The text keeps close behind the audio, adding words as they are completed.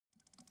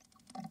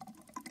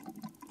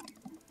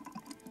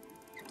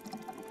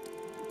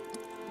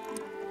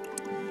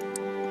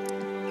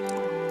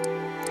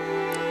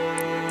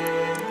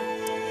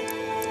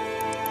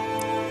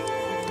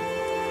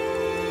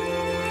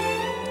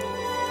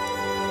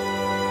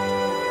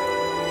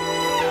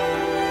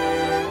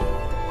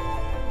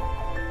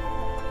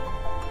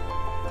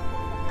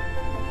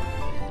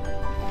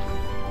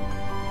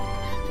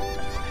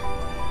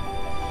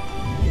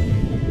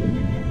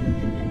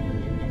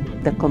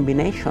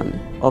combination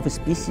of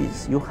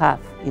species you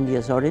have in the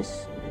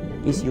Azores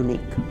is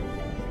unique.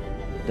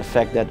 The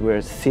fact that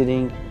we're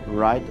sitting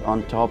right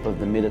on top of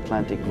the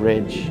Mid-Atlantic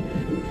ridge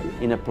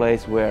in a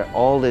place where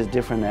all these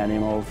different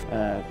animals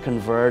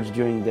converge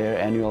during their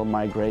annual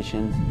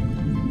migrations.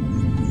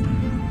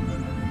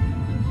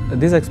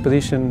 This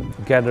expedition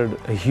gathered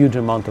a huge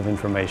amount of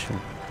information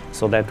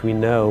so that we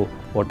know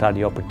what are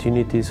the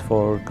opportunities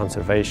for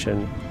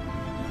conservation.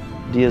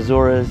 The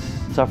Azores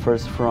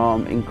suffers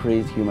from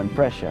increased human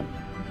pressure.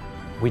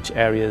 Which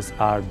areas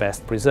are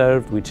best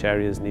preserved, which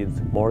areas need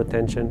more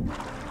attention.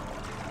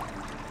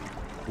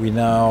 We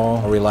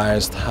now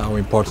realized how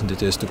important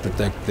it is to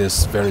protect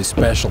this very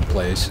special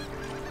place.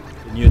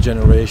 The new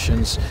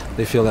generations,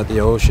 they feel that the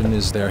ocean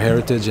is their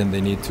heritage and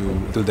they need to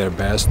do their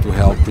best to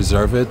help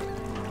preserve it.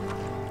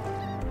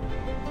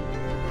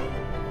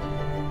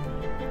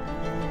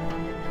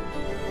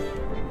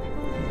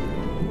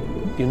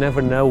 You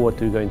never know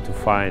what you're going to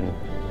find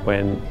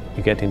when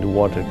you get in the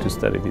water to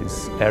study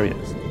these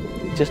areas.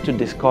 Just to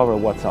discover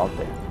what's out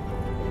there.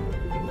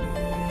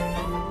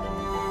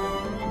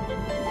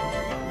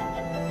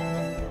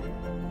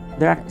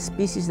 There are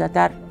species that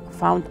are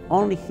found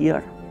only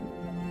here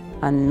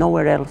and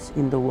nowhere else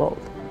in the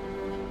world.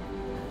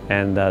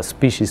 And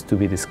species to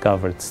be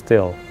discovered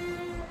still.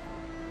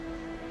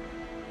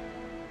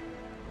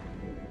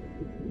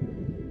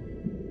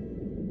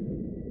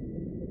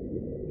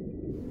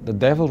 The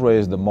devil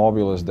rays, the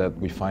mobulas that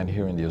we find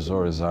here in the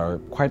Azores are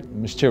quite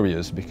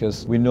mysterious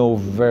because we know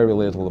very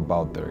little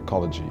about their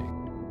ecology.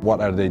 What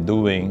are they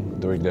doing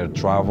during their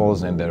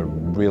travels and their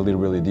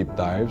really deep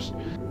dives?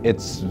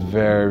 It's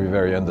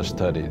very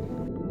understudied.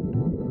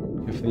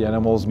 If the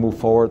animals move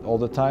forward all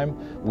the time,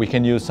 we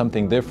can use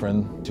something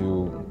different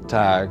to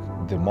tag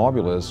the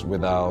mobulas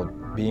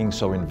without being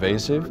so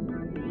invasive.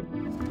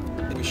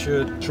 We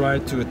should try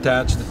to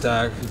attach the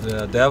tag to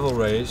the devil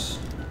rays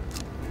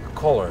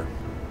collar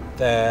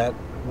that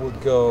would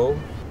go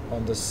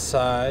on the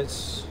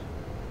sides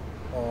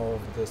of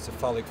the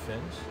cephalic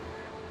fins.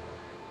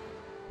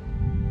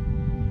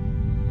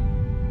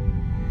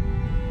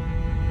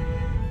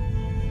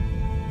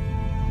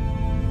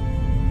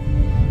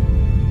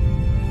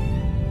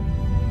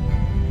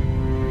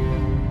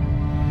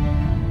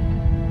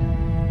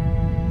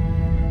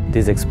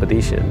 These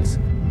expeditions,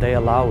 they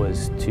allow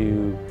us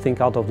to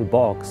think out of the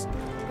box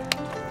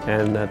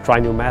and try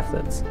new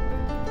methods.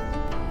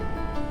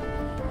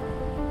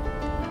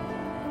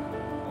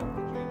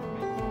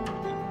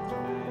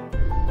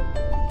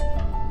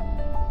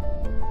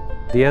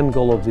 The end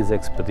goal of this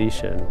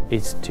expedition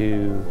is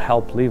to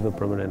help leave a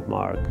permanent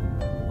mark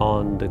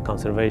on the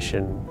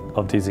conservation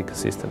of these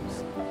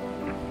ecosystems.